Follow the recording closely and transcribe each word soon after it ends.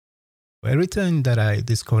Every time that I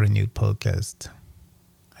discover a new podcast,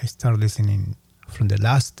 I start listening from the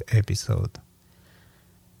last episode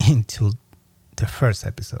into the first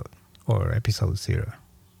episode or episode 0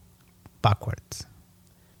 backwards.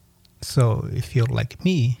 So if you're like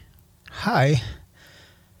me, hi,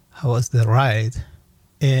 how was the ride?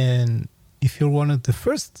 And if you're one of the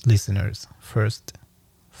first listeners,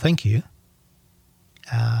 thank you.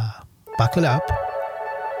 Buckle up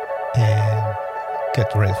and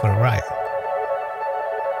get ready for a ride.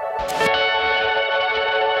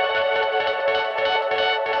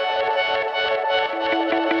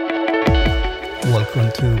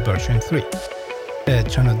 Welcome to version 3, a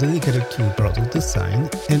channel dedicated to product design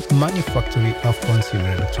and manufacturing of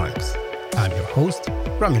consumer electronics. I'm your host,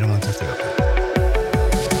 Ramiro Montes de Oca.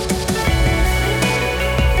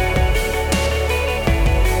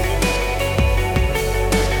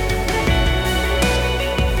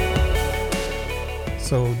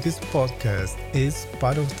 So this podcast is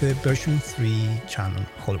part of the version 3 channel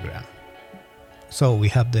hologram. So we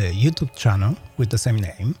have the YouTube channel with the same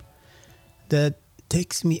name that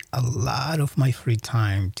takes me a lot of my free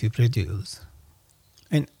time to produce.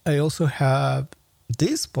 And I also have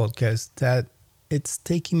this podcast that it's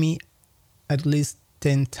taking me at least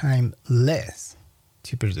 10 times less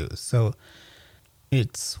to produce. So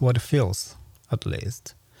it's what it feels, at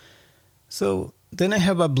least. So then I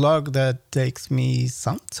have a blog that takes me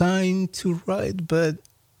some time to write, but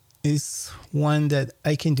it's one that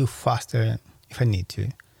I can do faster if I need to.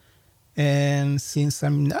 And since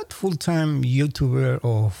I'm not full-time YouTuber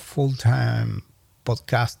or full-time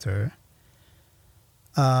podcaster,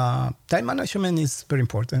 time management is very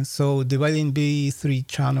important. So dividing B3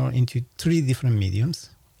 channel into 3 different mediums,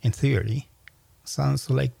 in theory, sounds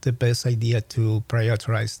like the best idea to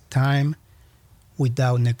prioritize time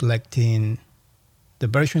without neglecting the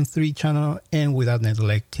version 3 channel and without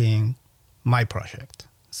neglecting my project.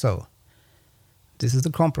 So this is the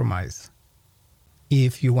compromise.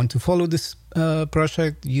 If you want to follow this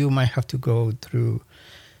project, you might have to go through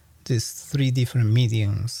these 3 different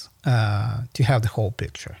mediums to have the whole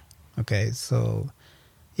picture. Okay, so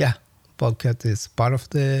yeah, podcast is part of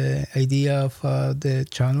the idea of the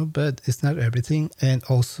channel, but it's not everything. And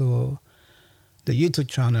also the YouTube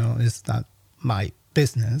channel is not my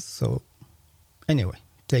business. So anyway,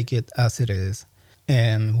 take it as it is.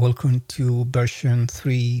 And welcome to version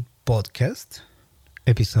 3 podcast,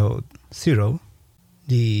 episode 0.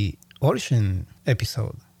 The origin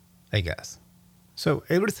episode, I guess. So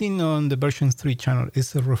everything on the version 3 channel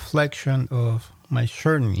is a reflection of my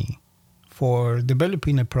journey for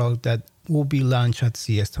developing a product that will be launched at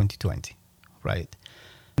CES 2020, right?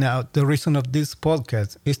 Now, the reason of this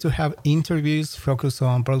podcast is to have interviews focused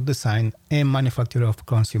on product design and manufacture of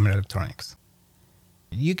consumer electronics.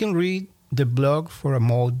 You can read the blog for a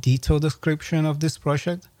more detailed description of this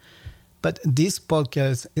project. But this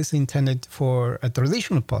podcast is intended for a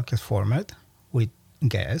traditional podcast format with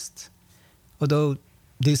guests. Although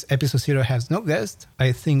this episode 0 has no guest,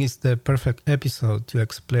 I think it's the perfect episode to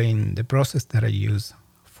explain the process that I use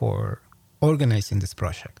for organizing this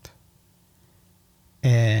project.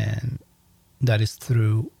 And that is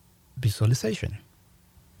through visualization.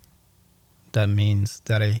 That means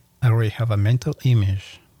that I already have a mental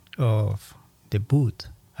image of the booth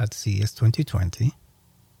at CES 2020.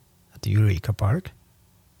 The Eureka Park.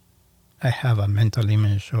 I have a mental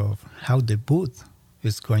image of how the booth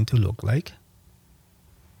is going to look like,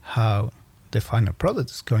 how the final product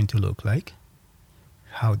is going to look like,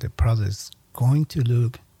 how the product is going to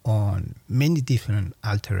look on many different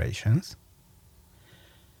alterations.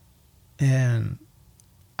 And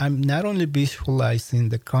I'm not only visualizing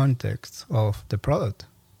the context of the product,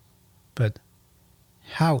 but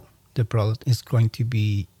how the product is going to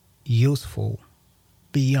be useful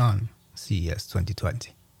beyond CES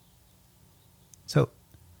 2020. So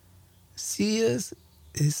CES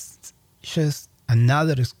is just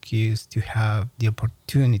another excuse to have the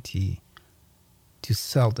opportunity to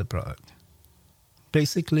sell the product.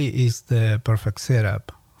 Basically, it's the perfect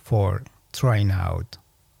setup for trying out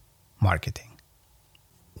marketing.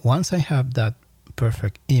 Once I have that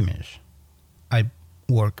perfect image, I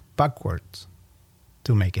work backwards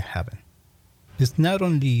to make it happen. It's not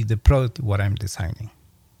only the product what I'm designing,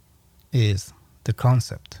 is the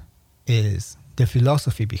concept, is the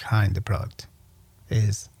philosophy behind the product,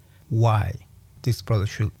 is why this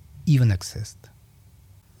product should even exist.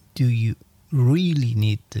 Do you really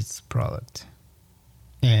need this product?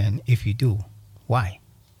 And if you do, why?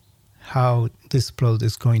 How this product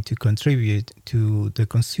is going to contribute to the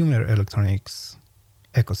consumer electronics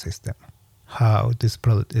ecosystem. How this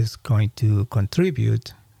product is going to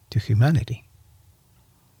contribute to humanity.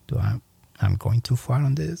 I'm going too far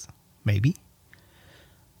on this? Maybe.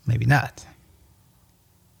 Maybe not.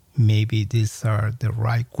 Maybe these are the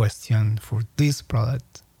right question for this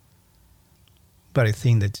product, but I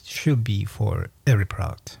think that it should be for every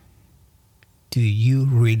product. Do you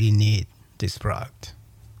really need this product?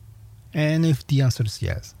 And if the answer is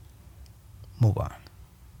yes, move on.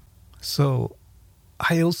 So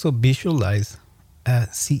I also visualize a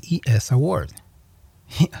CES award.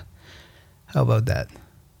 How about that?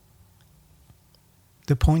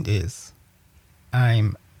 The point is,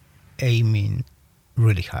 I'm aiming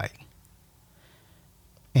really high.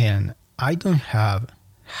 And I don't have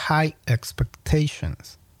high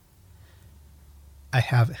expectations. I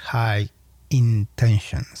have high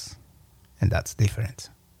intentions, and that's different.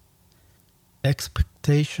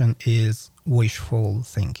 Expectation is wishful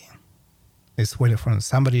thinking. It's waiting for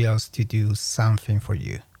somebody else to do something for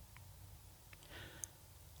you.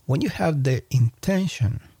 When you have the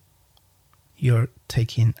intention, you're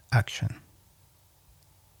taking action.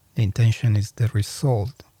 The intention is the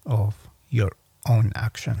result of your own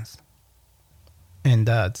actions. And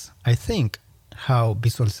that's, I think, how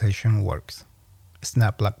visualization works. It's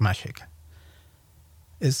not black magic.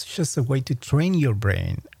 It's just a way to train your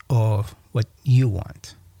brain of what you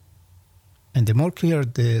want. And the more clear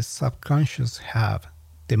the subconscious have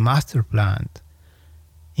the master plan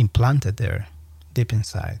implanted there deep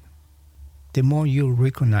inside, the more you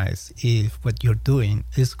recognize if what you're doing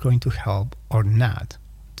is going to help or not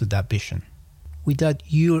to that vision, without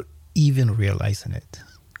you even realizing it,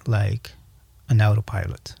 like an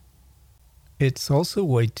autopilot. It's also a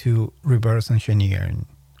way to reverse engineer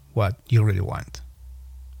what you really want.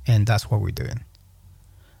 And that's what we're doing.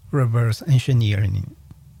 Reverse engineering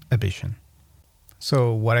a vision.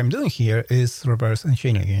 So what I'm doing here is reverse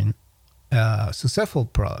engineering a successful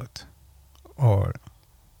product, or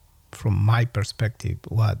from my perspective,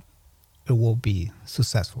 what it will be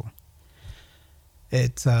successful.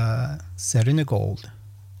 It's setting a goal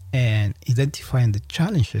and identifying the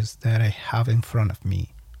challenges that I have in front of me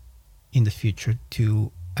in the future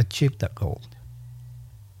to achieve that goal.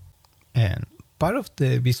 And part of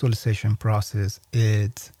the visualization process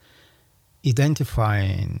is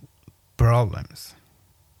identifying problems.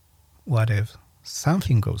 What if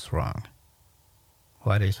something goes wrong?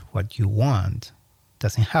 What if what you want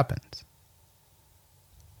doesn't happen?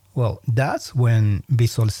 Well, that's when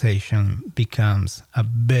visualization becomes a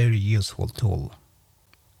very useful tool.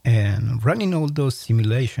 And running all those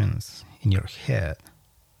simulations in your head,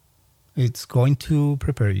 it's going to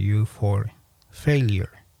prepare you for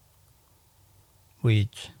failure,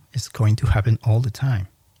 which is going to happen all the time.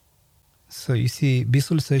 So you see,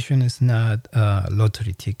 visualization is not a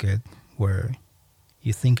lottery ticket where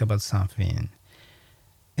you think about something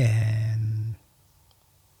and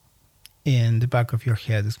in the back of your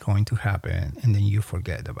head is going to happen and then you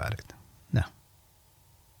forget about it. No.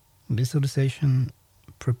 Visualization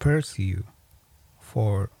prepares you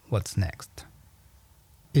for what's next.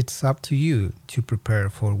 It's up to you to prepare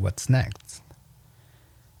for what's next.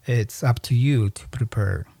 It's up to you to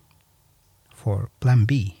prepare for plan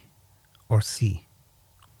B or C.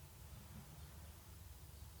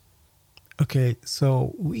 Okay,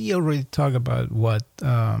 so we already talked about what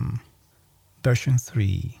version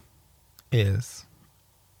 3 is.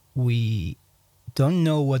 We don't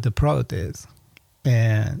know what the product is,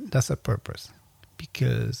 and that's a purpose,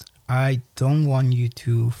 because I don't want you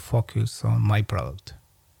to focus on my product.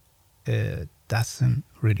 It doesn't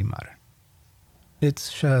really matter.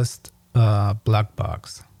 It's just a black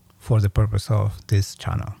box for the purpose of this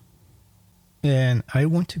channel. And I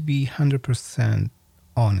want to be 100%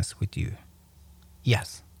 honest with you.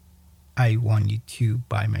 Yes, I want you to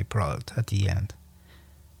buy my product at the end.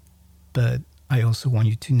 But I also want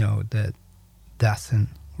you to know that doesn't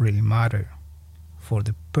really matter for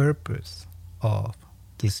the purpose of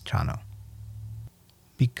this channel.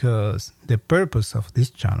 Because the purpose of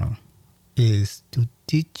this channel is to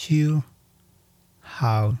teach you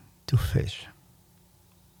how to fish.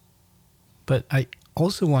 But I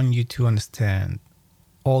also want you to understand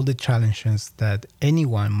all the challenges that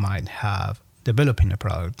anyone might have developing a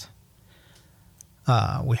product.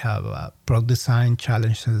 We have product design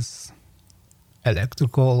challenges,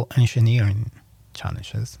 electrical engineering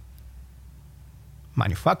challenges,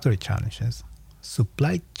 manufacturing challenges,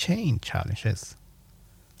 supply chain challenges,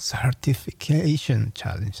 certification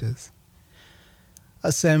challenges,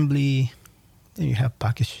 assembly, then you have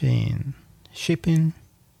packaging, shipping,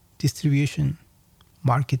 distribution,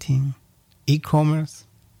 marketing, e-commerce,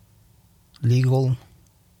 legal,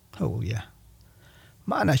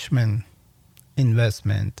 management,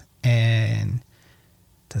 investment, and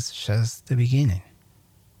that's just the beginning.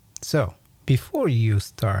 So, before you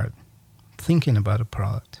start thinking about a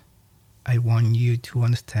product, I want you to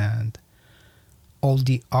understand all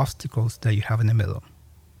the obstacles that you have in the middle.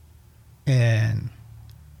 And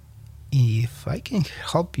if I can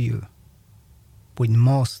help you with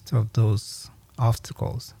most of those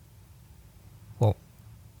obstacles, well,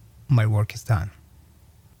 my work is done.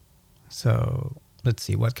 So let's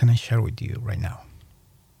see, what can I share with you right now?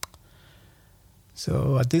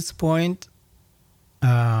 So at this point,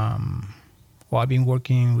 I've been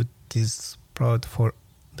working with this product for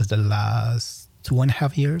the last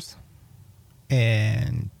 2.5 years.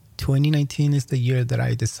 And 2019 is the year that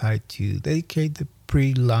I decided to dedicate the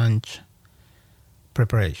pre-launch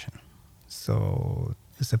preparation. So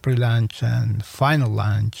it's a pre-launch and final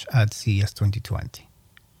launch at CES 2020.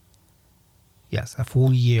 Yes, a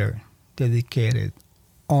full year dedicated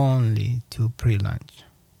only to pre-launch.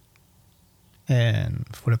 And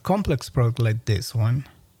for a complex product like this one,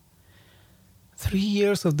 3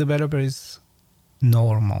 years of developer is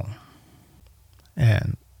normal.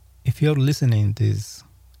 And if you're listening this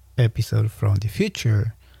episode from the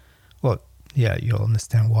future, well, yeah, you'll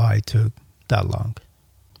understand why it took that long.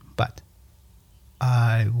 But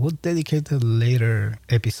I would dedicate a later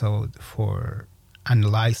episode for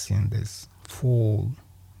analyzing this full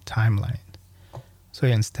timeline so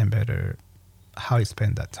you understand better how I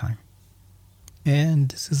spent that time. And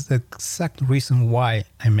this is the exact reason why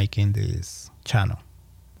I'm making this channel.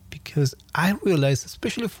 Because I realized,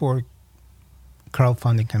 especially for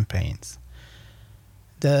crowdfunding campaigns,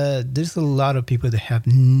 that there's a lot of people that have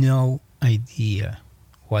no idea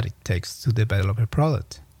what it takes to develop a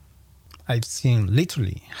product. I've seen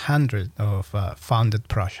literally hundreds of funded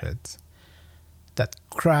projects that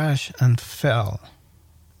crash and fell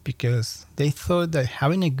because they thought that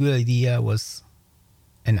having a good idea was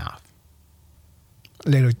enough.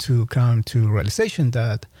 Later to come to realization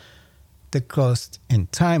that the cost in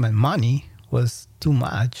time and money was too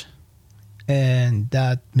much, and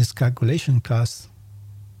that miscalculation caused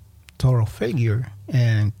total failure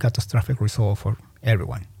and catastrophic result for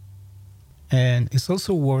everyone. And it's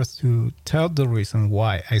also worth to tell the reason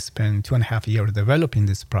why I spent 2.5 years developing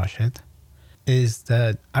this project is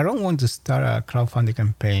that I don't want to start a crowdfunding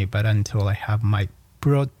campaign, but until I have my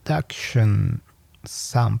production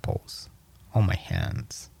samples on my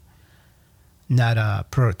hands, not a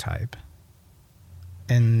prototype.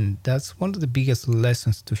 And that's one of the biggest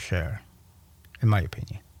lessons to share, in my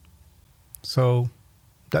opinion. So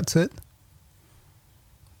that's it.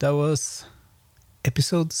 That was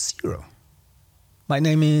episode 0. My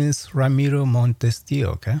name is Ramiro Montes de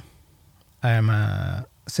Oca. I am a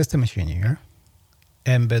system engineer,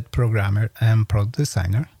 embed programmer, and product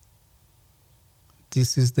designer.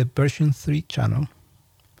 This is the version 3 channel.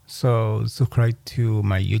 So subscribe to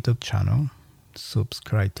my YouTube channel,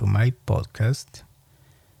 subscribe to my podcast,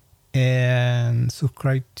 and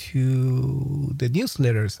subscribe to the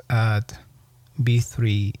newsletters at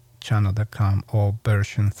b3channel.com or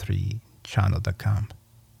version3channel.com.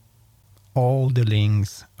 All the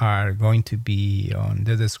links are going to be on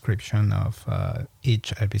the description of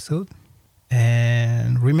each episode.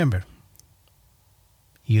 And remember,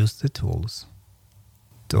 use the tools.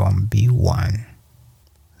 Don't be one.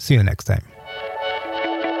 See you next time.